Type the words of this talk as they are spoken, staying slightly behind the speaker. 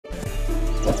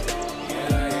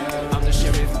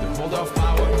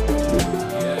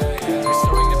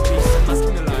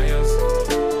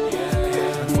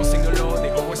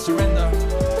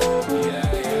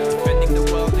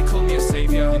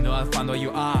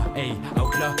are, a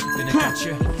outlaw, gonna catch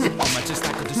you. Oh my, just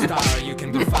like the star, you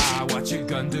can go far. What you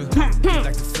gonna do? You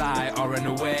like to fly or run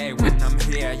away? When I'm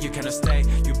here, you cannot stay.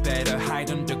 You better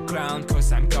hide underground,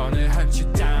 cause I'm gonna hunt you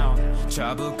down.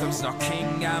 Trouble comes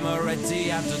knocking, I'm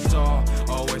already at the door.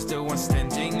 Always the one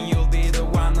standing, you'll be the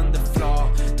one on the floor.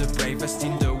 The bravest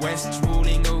in the west,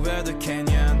 ruling over the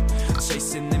canyon.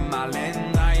 Chasing in my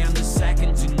land, I am the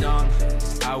second to none.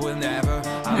 I'll never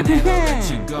let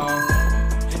you go.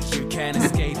 You can't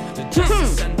escape the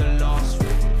justice and the loss.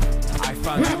 I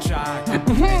found your track,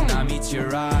 and I meet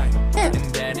your eye. And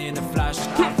then in a flash,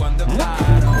 I won the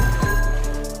battle.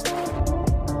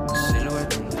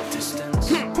 Silhouette in the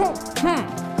distance, walking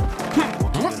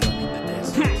alone in the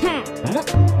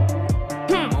desert.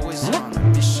 I'm always on a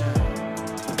mission,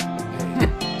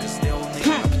 cause they all need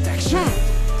my protection.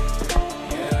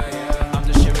 I'm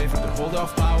the sheriff with the hold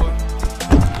of power.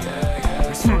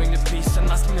 Restoring the peace and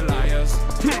masking the liars.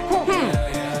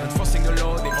 Enforcing the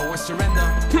law, they always surrender.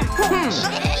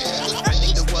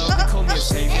 Defending the world, they call me a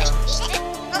savior.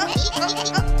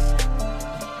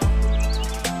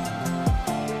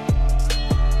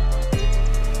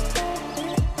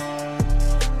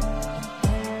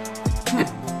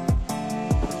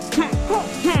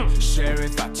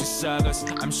 Sheriff at your service,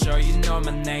 I'm sure you know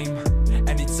my name.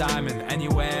 Anytime and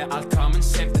anywhere, I'll come and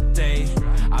save the day.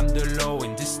 I'm the law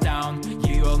in this town,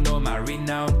 you all know my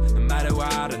renown. No matter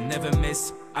what, I never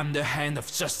miss, I'm the hand of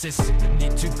justice.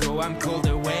 Need to go, I'm called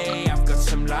away. I've got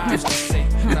some lives to say,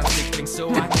 I'm sleeping so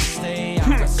I can stay.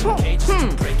 I've got some cages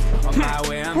to break, on my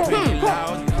way I'm pretty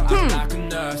loud. I'm like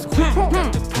an earthquake,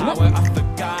 got the power of the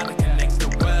God, I can make the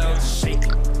world shake.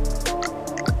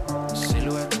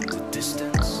 Silhouette in the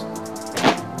distance,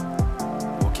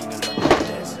 walking along the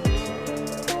desert.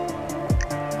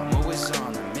 I'm always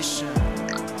on a mission,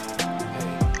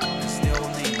 cause they all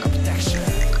need my protection.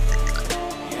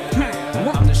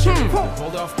 I'm the sheriff with the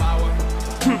hold of power.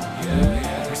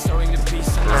 Restoring the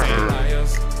peace and masking the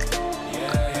liars.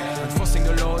 Enforcing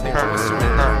the law, they always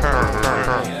surrender.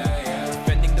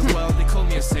 Defending the world, they call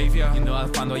me a savior. You know I'll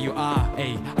find where you are,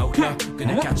 a outlaw,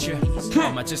 gonna catch you.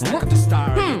 Oh my, just like the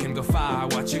star, you can go far.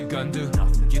 What you gonna do?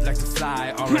 You'd like to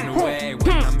fly or run away?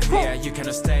 When I'm here, you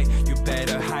cannot stay. You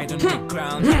better hide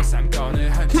underground, cause I'm gonna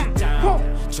hunt you down.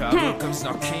 Trouble comes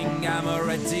knocking, I'm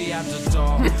already at the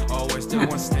door. Always the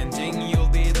one standing, you'll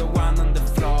be the one on the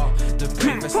floor. The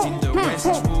bravest in the west,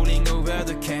 ruling over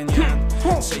the canyon.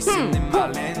 Chasing in my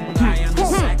land, I am the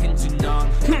second to none.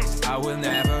 I'll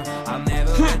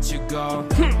never let you go.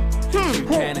 You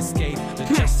can't escape the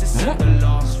justice and the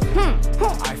loss.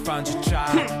 I found your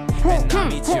tribe, and I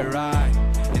meet your eye.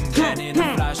 And then in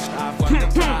a flash, I've won the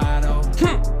battle.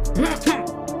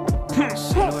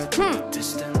 Silhouette in the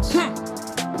distance,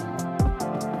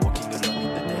 walking alone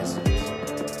in the desert.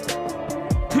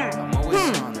 I'm always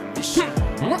on a mission,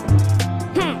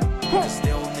 cause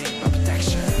they all need my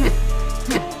protection.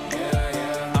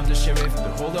 I'm the sheriff with the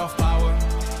hold of power.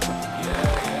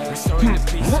 Restoring the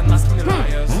peace and masking the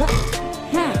liars.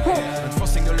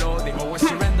 Enforcing the law, they always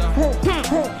surrender.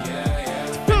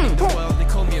 Defending the world, they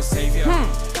call me a savior.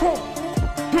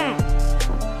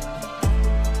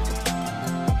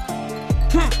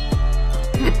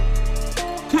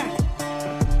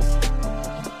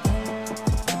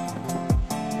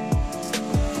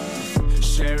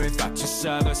 Sheriff at your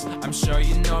service, I'm sure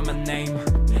you know my name.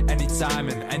 Anytime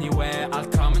and anywhere, I'll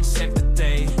come and save the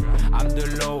day. I'm the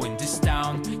law in this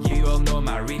town, you all know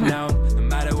my renown. No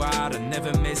matter what, I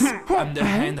never miss, I'm the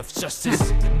hand of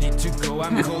justice. Need to go,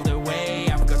 I'm called away.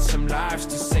 I've got some lives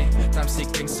to save, I'm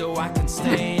seeking so I can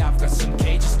stay. I've got some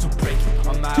cages to break,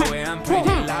 on my way I'm pretty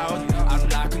loud. I'm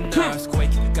like an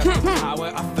earthquake, got the power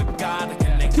of the God, I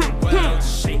can make the world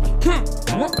shake.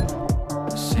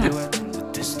 Silhouette in the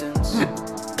distance,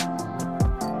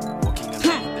 walking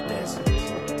along the desert.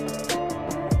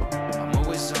 I'm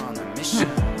always on a mission,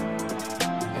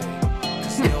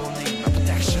 cause they all need my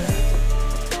protection.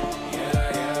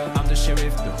 I'm the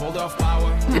sheriff, the hold of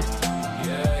power.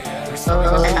 Restoring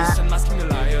the peace and masking the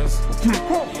liars.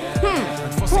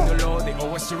 Enforcing the law, they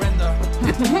always surrender.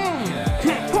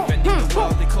 Defending the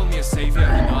world, they call me a savior. You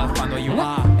know I'll find where you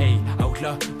are, a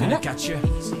outlaw, gonna catch you.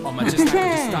 Oh my, just like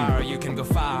the star, you can go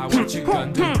far. What you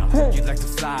gonna do? You'd like to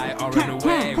fly or run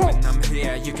away? When I'm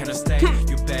here, you cannot stay.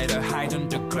 You better hide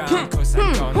underground, cause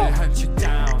I'm gonna hunt you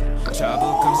down.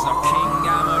 Trouble comes knocking,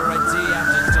 I'm already at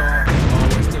the door.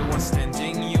 Always the one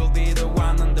standing, you'll be the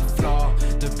one on the floor.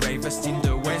 The bravest in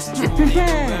the west, ruling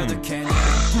over the canyon.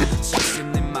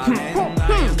 Chasing in my land, I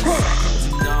am the second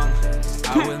to none.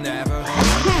 I will never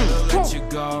let you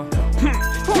go.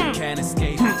 You can't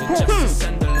escape the justice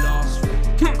and the loss.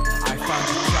 I found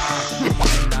your tribe,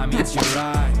 and I meet meet your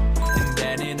eye, and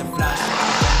then in a flash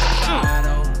I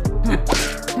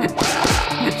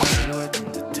silhouette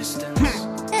in the distance.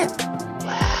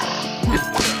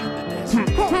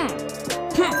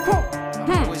 I'm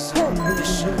always on a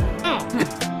mission.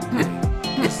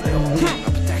 Cause they all need my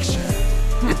protection.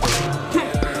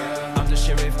 I'm the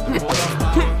sheriff, the wall of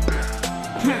power.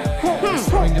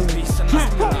 Restoring the peace and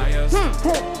masking the liars.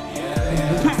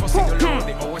 Enforcing the law,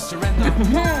 they always surrender.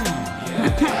 Defending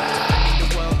the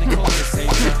world, they call me a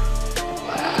savior.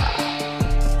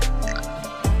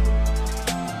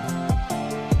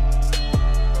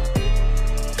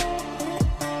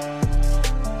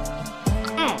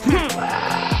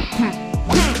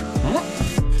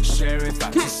 Sheriff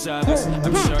at your service,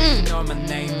 I'm sure you know my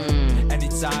name.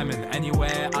 Anytime and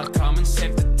anywhere, I'll come and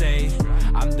save the day.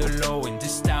 I'm the law in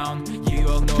this town, you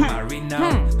all know my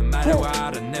renown. No matter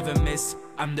what, I never miss,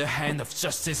 I'm the hand of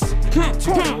justice. To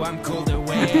go, I'm called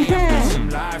away. I've got some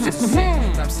lives to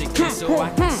save. I'm seeking so I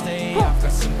can stay. I've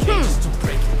got some cages to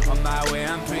break. On my way,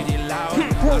 I'm pretty loud. I'm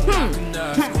like an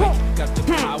earthquake. Got the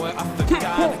power of the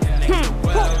God that can make the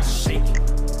world shake.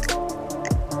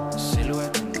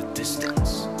 Silhouette in the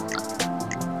distance.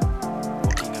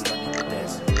 Walking alone in the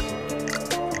desert.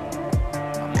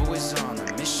 I'm always on a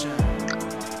mission.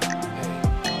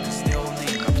 Cause they all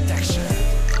need my protection.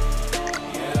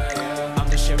 I'm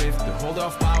the sheriff, the holder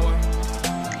of power.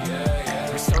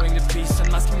 Restoring the peace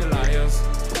and masking the liars.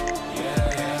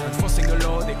 Enforcing the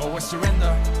law, they always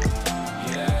surrender.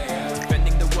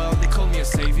 Defending the world, they call me a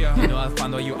savior. You know I'll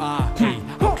find where you are. Hey,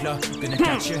 outlaw, gonna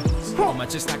catch you. Oh my,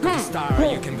 just like a star,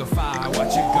 you can go far.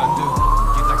 What you gonna do?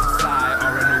 You'd like to fly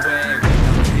or run away. When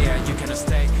I'm here, you cannot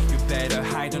stay. You better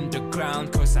hide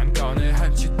underground, cause I'm gonna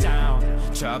hunt you down.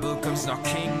 Trouble comes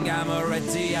knocking, I'm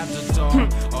already at the door.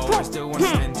 Always the one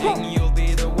standing, you'll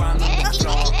be the one on the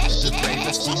floor. The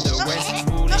bravest in the west,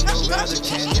 ruling over the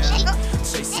canyon.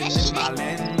 Chasing in my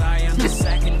land, I am the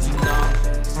second to none.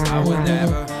 I will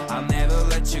never, I'll never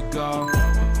let you go.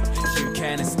 You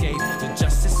can't escape the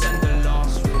justice and the law.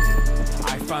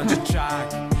 I found your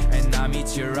track, and I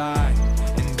meet your eye.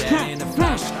 And then in a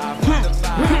flash, I won the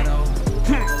battle.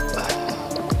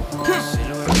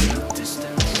 Silhouette in the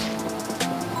distance.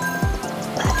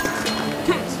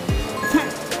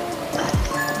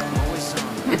 I'm always on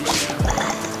a mission.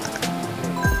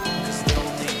 Cause they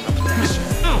all need my protection.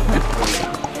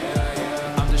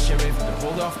 I'm the sheriff, the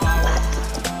holder of power.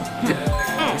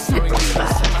 Restoring the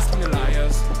peace and masking the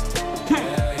liars.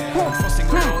 Enforcing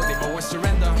the law, they always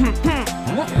surrender.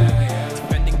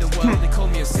 Defending the world, they call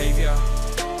me a savior.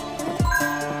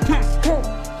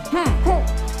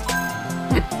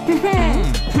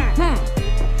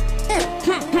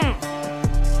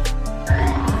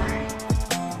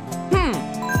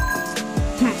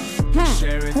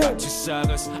 Sheriff at your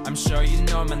service, I'm sure you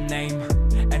know my name.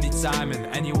 Anytime and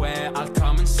anywhere, I'll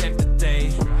come and save the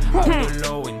day. I'm the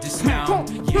law in this town,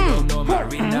 you all know my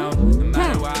renown. No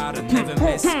matter what, I never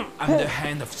miss, I'm the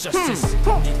hand of justice.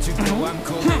 Need to go, I'm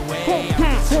called away. I've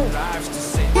got some lives to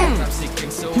save. I'm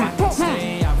seeking so I can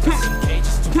stay. I've got some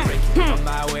cages to break. On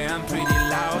my way, I'm pretty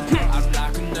loud. I'm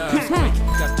like an earthquake.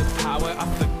 Got the power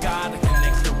of the God that can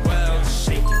make the world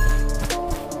shake.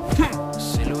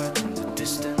 Silhouette in the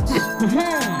distance.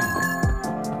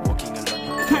 Walking alone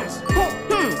in the desert.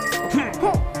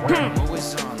 I'm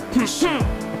always on a mission.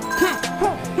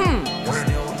 Cause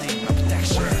they all need my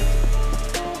protection.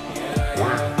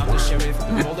 I'm the sheriff, the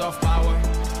holder of power.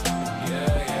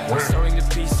 Restoring the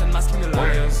peace and masking the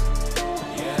liars.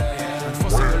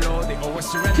 Enforcing the law, they always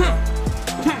surrender.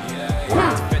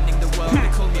 Defending the world, they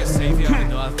call me a savior. You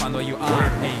know I'll find where you are.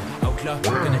 Hey, outlaw,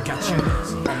 gonna catch you.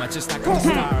 Oh my, just like a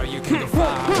star, you can go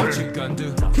far. What you gonna do?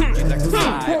 You'd like to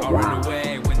fly or run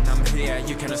away. When I'm here,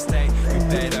 you cannot stay. You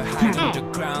better hide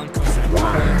underground, cause I'm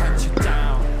gonna hunt you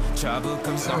down. Trouble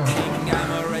comes knocking,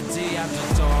 I'm already at the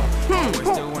door.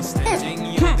 Always the one standing,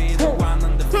 you'll be the one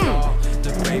on the floor.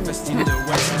 The bravest in the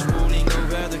west, ruling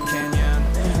over the canyon.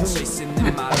 Chasing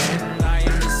in my land, I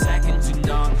am the second to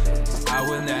none. I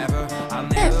will never, I'll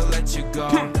never let you go.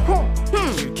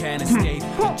 You can't escape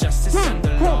the justice and the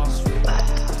law.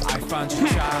 I found your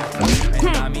track,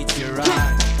 and I meet your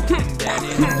eye. And then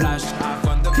in a flash, I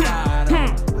won the battle.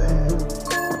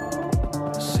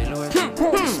 Silhouette in the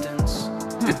distance.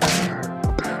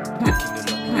 Walking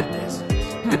alone in the desert.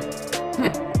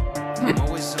 I'm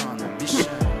always on a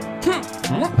mission.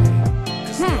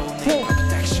 Cause they all need my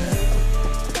protection.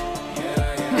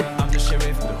 I'm the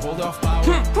sheriff, the holder of power.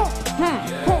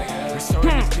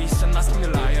 Restoring the peace and masking the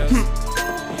liars.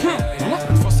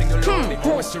 Enforcing the law, they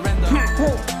always surrender.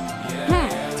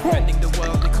 Defending the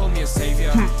world, they call me a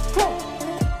savior.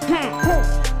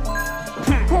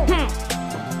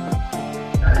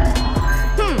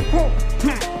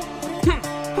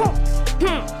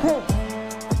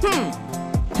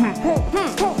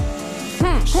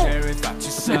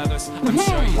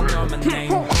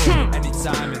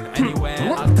 anytime and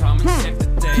anywhere, I'll come and save the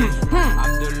day.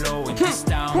 I'm the law in this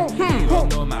town. You all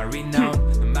know my renown.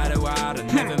 No matter what, I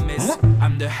never miss.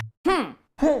 I'm the I'm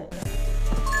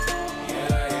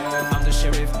the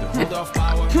sheriff, the hold of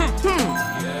power.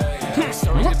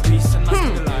 Restoring the peace and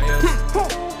masking the liars.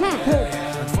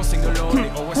 Enforcing the law, they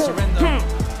always surrender.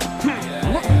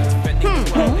 Defending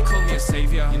the world, they call me a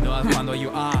savior. You know I'll find where you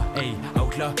are. Hey,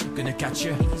 outlaw, gonna catch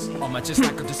you. On my chest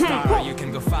like a star, you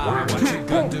can go far. What you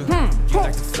gonna do? You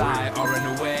like to fly or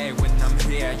run away. When I'm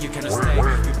here, you cannot stay.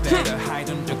 You better hide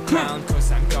on the ground,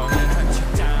 cause I'm gonna hunt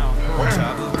you down.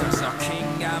 Trouble comes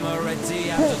knocking, I'm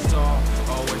already out the door.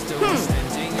 Always the one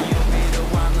standing, you'll be the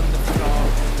one on the floor.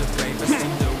 The bravest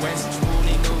in the west,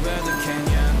 ruling over the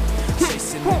canyon.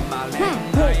 Chasing in my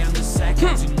land, I am the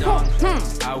second to none.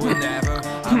 I'll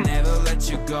never let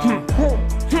you go.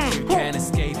 You can't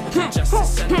escape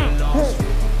justice and the laws.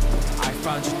 I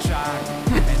found your track,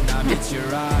 and I met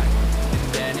your eye.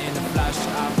 And then in a flash,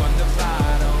 I won the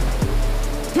battle.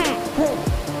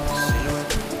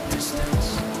 Silhouette, distance.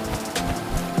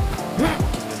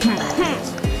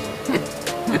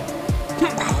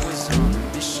 Always on a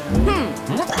mission.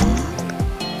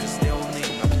 Cause they all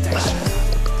need protection.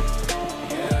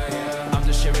 I'm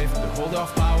the sheriff, the hold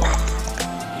of power.